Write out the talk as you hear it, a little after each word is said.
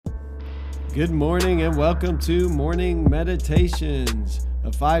Good morning and welcome to Morning Meditations,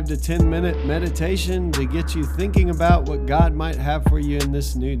 a 5 to 10 minute meditation to get you thinking about what God might have for you in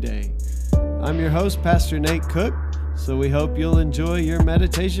this new day. I'm your host, Pastor Nate Cook, so we hope you'll enjoy your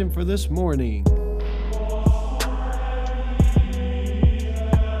meditation for this morning.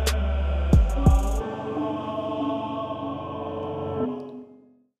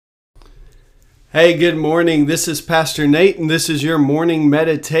 Hey, good morning. This is Pastor Nate, and this is your morning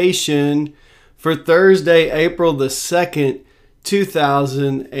meditation for Thursday, April the 2nd,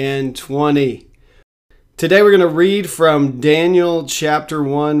 2020. Today we're going to read from Daniel chapter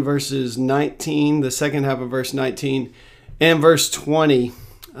 1, verses 19, the second half of verse 19, and verse 20.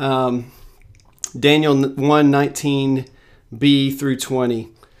 Daniel 1, 19b through 20.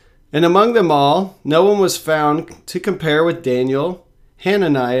 And among them all, no one was found to compare with Daniel,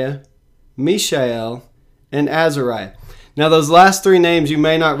 Hananiah, Mishael, and Azariah. Now those last three names you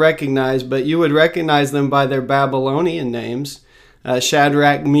may not recognize, but you would recognize them by their Babylonian names,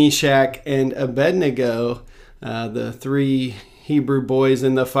 Shadrach, Meshach, and Abednego, the three Hebrew boys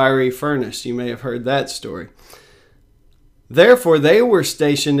in the fiery furnace. You may have heard that story. Therefore they were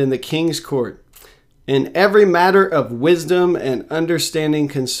stationed in the king's court. In every matter of wisdom and understanding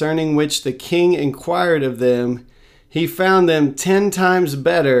concerning which the king inquired of them, he found them 10 times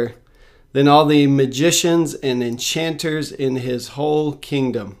better than all the magicians and enchanters in his whole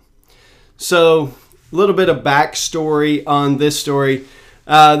kingdom. So, a little bit of backstory on this story.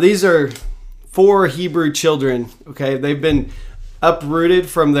 These are 4 Hebrew children, okay? They've been uprooted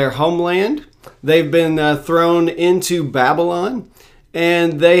from their homeland. They've been thrown into Babylon,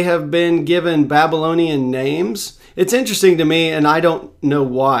 and they have been given Babylonian names. It's interesting to me, and I don't know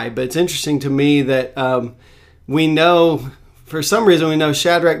why, but it's interesting to me that we know... For some reason, we know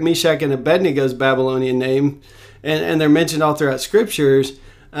Shadrach, Meshach, and Abednego's Babylonian name, and they're mentioned all throughout scriptures.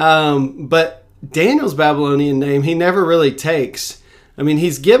 But Daniel's Babylonian name, he never really takes. I mean,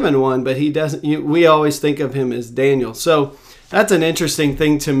 he's given one, but he doesn't. We always think of him as Daniel. So that's an interesting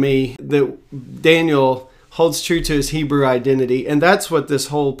thing to me, that Daniel holds true to his Hebrew identity, and that's what this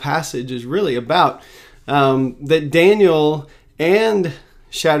whole passage is really about. That Daniel and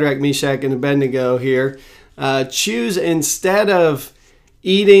Shadrach, Meshach, and Abednego here choose, instead of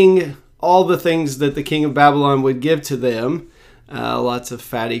eating all the things that the king of Babylon would give to them, lots of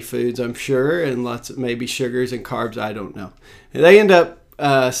fatty foods, I'm sure, and lots of maybe sugars and carbs, I don't know. And they end up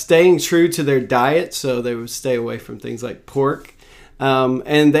staying true to their diet, so they would stay away from things like pork,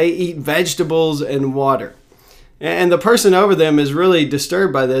 and they eat vegetables and water. And the person over them is really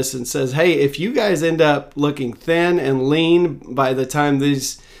disturbed by this and says, hey, if you guys end up looking thin and lean by the time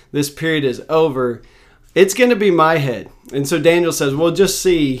this period is over, it's going to be my head. And so Daniel says, we'll just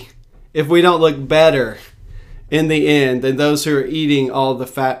see if we don't look better in the end than those who are eating all the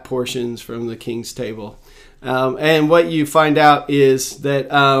fat portions from the king's table. And what you find out is that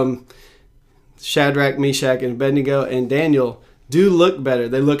Shadrach, Meshach, and Abednego and Daniel do look better.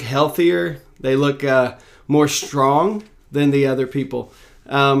 They look healthier. They look more strong than the other people.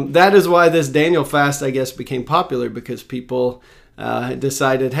 That is why this Daniel fast, I guess, became popular, because people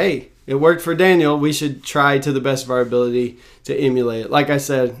decided, hey, it worked for Daniel, we should try to the best of our ability to emulate it. Like I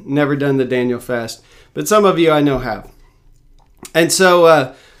said, never done the Daniel fast, but some of you I know have. And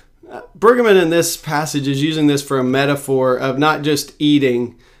so Brueggemann in this passage is using this for a metaphor of not just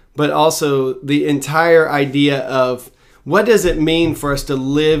eating, but also the entire idea of what does it mean for us to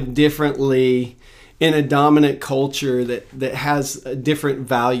live differently in a dominant culture that has a different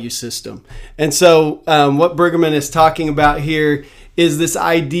value system. And so what Brueggemann is talking about here is this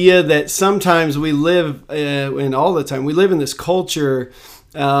idea that sometimes we live, and all the time, we live in this culture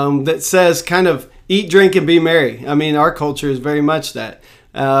that says kind of eat, drink, and be merry. I mean, our culture is very much that.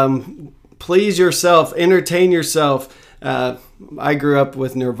 Please yourself, entertain yourself. I grew up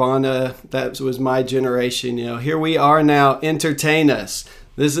with Nirvana. That was my generation. You know, here we are now, entertain us.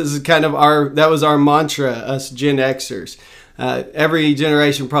 This is kind of that was our mantra, us Gen Xers. Every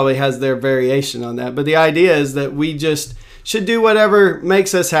generation probably has their variation on that. But the idea is that we just should do whatever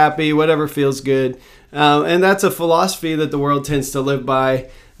makes us happy, whatever feels good. And that's a philosophy that the world tends to live by,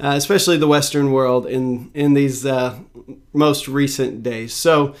 especially the Western world in these most recent days.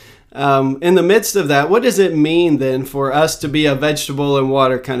 So in the midst of that, what does it mean then for us to be a vegetable and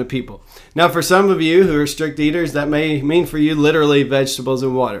water kind of people? Now, for some of you who are strict eaters, that may mean for you literally vegetables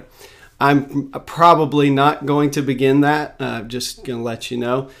and water. I'm probably not going to begin that. I'm just going to let you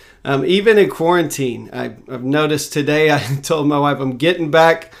know. Even in quarantine, I've noticed today, I told my wife I'm getting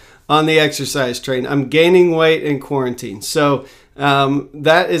back on the exercise train. I'm gaining weight in quarantine. So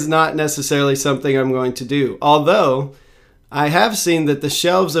that is not necessarily something I'm going to do. Although I have seen that the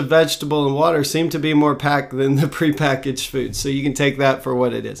shelves of vegetable and water seem to be more packed than the prepackaged food. So you can take that for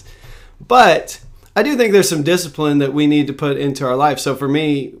what it is. But I do think there's some discipline that we need to put into our life. So for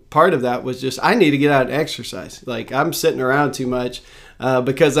me, part of that was just I need to get out and exercise. Like I'm sitting around too much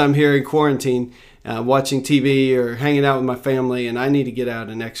because I'm here in quarantine watching TV or hanging out with my family, and I need to get out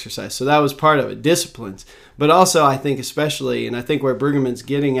and exercise. So that was part of it, disciplines. But also I think especially, and I think where Brueggemann's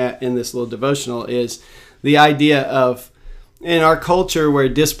getting at in this little devotional is the idea of, in our culture where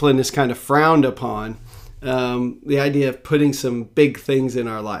discipline is kind of frowned upon, the idea of putting some big things in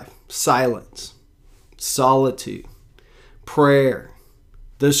our life. Silence, solitude, prayer,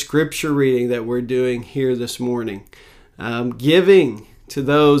 the scripture reading that we're doing here this morning, giving to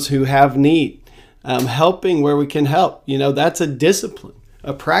those who have need, helping where we can help. That's a discipline,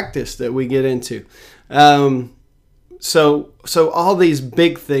 a practice that we get into. So all these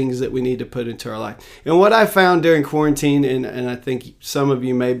big things that we need to put into our life. And what I found during quarantine, and I think some of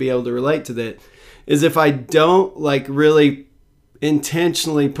you may be able to relate to that, is if I don't really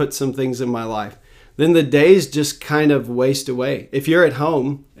intentionally put some things in my life, then the days just kind of waste away. If you're at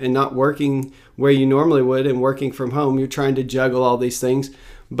home and not working where you normally would and working from home, you're trying to juggle all these things.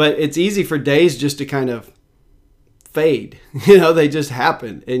 But it's easy for days just to kind of fade. They just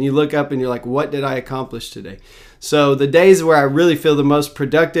happen. And you look up and you're like, what did I accomplish today? So the days where I really feel the most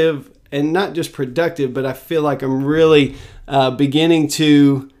productive, and not just productive, but I feel like I'm really beginning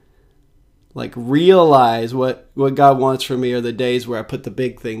to realize what God wants from me, are the days where I put the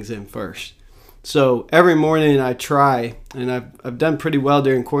big things in first. So every morning I try, and I've done pretty well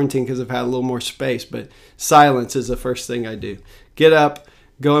during quarantine because I've had a little more space, but silence is the first thing I do. Get up,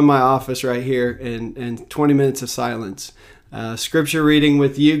 go in my office right here, and 20 minutes of silence. Scripture reading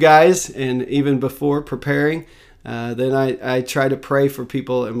with you guys, and even before preparing, then I try to pray for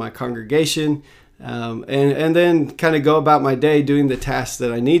people in my congregation, and then kind of go about my day doing the tasks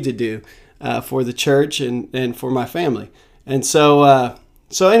that I need to do for the church and for my family. And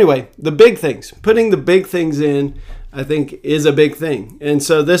so anyway, the big things, putting the big things in, I think is a big thing. And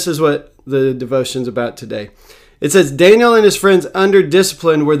so this is what the devotion's about today. It says, Daniel and his friends under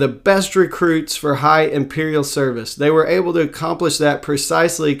discipline were the best recruits for high imperial service. They were able to accomplish that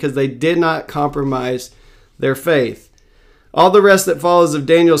precisely because they did not compromise their faith. All the rest that follows of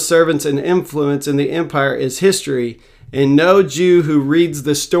Daniel's servants and influence in the empire is history, and no Jew who reads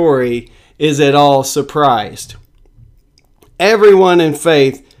the story is at all surprised. Everyone in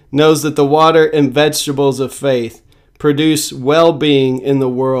faith knows that the water and vegetables of faith produce well-being in the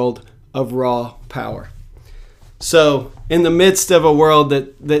world of raw power. So in the midst of a world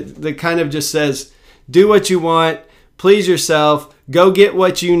that kind of just says, do what you want, please yourself, go get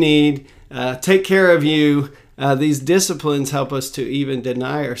what you need, take care of you, these disciplines help us to even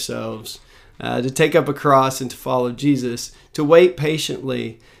deny ourselves, to take up a cross and to follow Jesus, to wait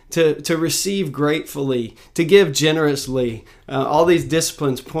patiently, to receive gratefully, to give generously. All these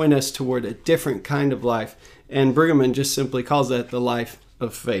disciplines point us toward a different kind of life. And Brueggemann just simply calls that the life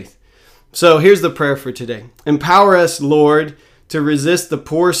of faith. So here's the prayer for today. Empower us, Lord, to resist the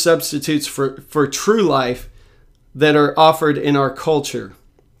poor substitutes for true life that are offered in our culture.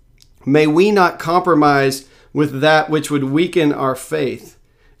 May we not compromise with that which would weaken our faith.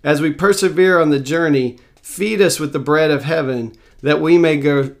 As we persevere on the journey, feed us with the bread of heaven, that we may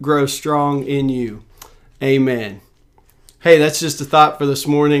grow strong in you. Amen. Hey, that's just a thought for this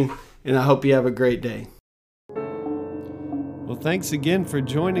morning, and I hope you have a great day. Well, thanks again for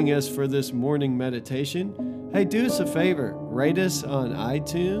joining us for this morning meditation. Hey, do us a favor, rate us on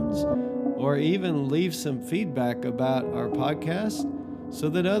iTunes, or even leave some feedback about our podcast so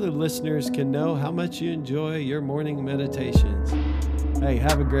that other listeners can know how much you enjoy your morning meditations. Hey,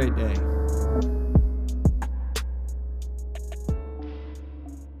 have a great day.